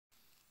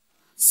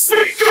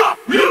Speak up,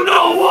 you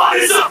know what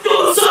is up,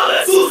 the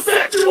silence will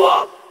set you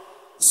up.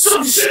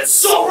 Some shit's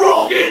so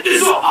wrong, it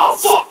is all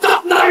fucked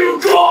up, now you're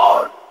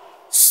gone.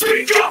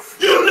 Speak up,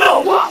 you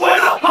know what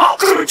went up, how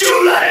could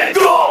you let it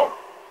go?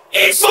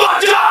 It's my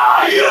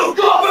die, you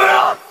cover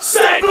up,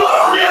 stay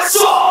blood on your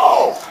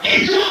soul.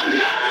 It's my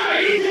die.